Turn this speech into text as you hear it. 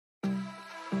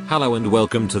Hello and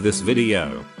welcome to this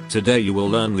video. Today you will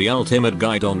learn the ultimate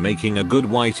guide on making a good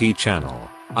YT channel.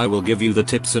 I will give you the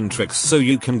tips and tricks so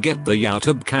you can get the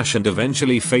YouTube cash and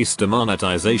eventually face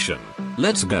demonetization.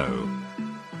 Let's go.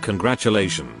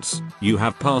 Congratulations, you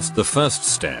have passed the first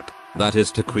step, that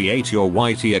is to create your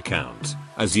YT account.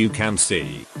 As you can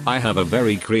see, I have a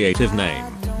very creative name.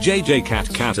 JJ Cat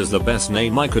Cat is the best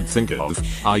name I could think of.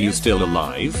 Are you still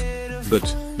alive?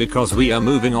 But, because we are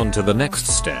moving on to the next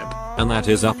step, and that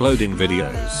is uploading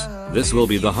videos. This will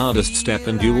be the hardest step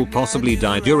and you will possibly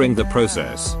die during the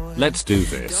process. Let's do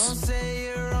this.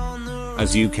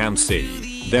 As you can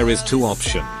see, there is two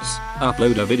options.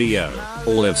 Upload a video,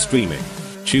 or live streaming.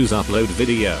 Choose upload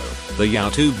video. The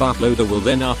YouTube uploader will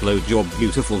then upload your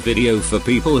beautiful video for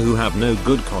people who have no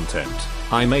good content.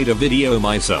 I made a video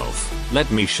myself.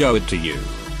 Let me show it to you.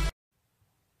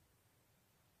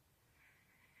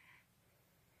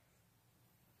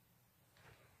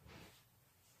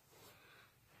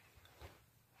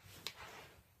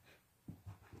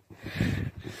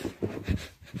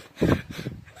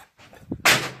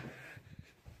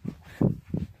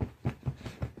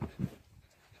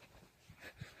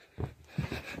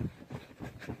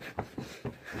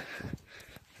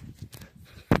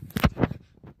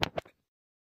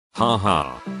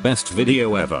 Haha, best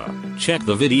video ever. Check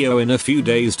the video in a few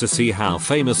days to see how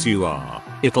famous you are.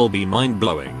 It'll be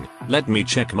mind-blowing. Let me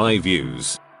check my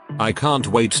views. I can't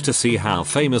wait to see how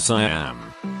famous I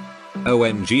am.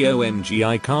 OMG,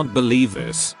 I can't believe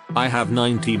this. I have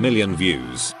 90 million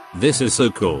views. This is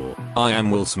so cool. I am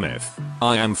Will Smith.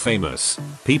 I am famous.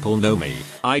 People know me.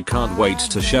 I can't wait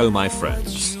to show my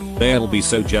friends. They'll be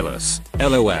so jealous.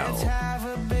 LOL.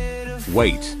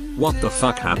 Wait, what the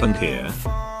fuck happened here?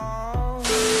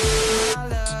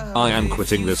 I am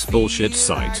quitting this bullshit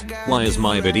site. Why is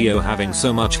my video having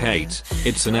so much hate?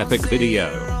 It's an epic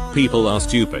video. People are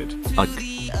stupid. Ugh.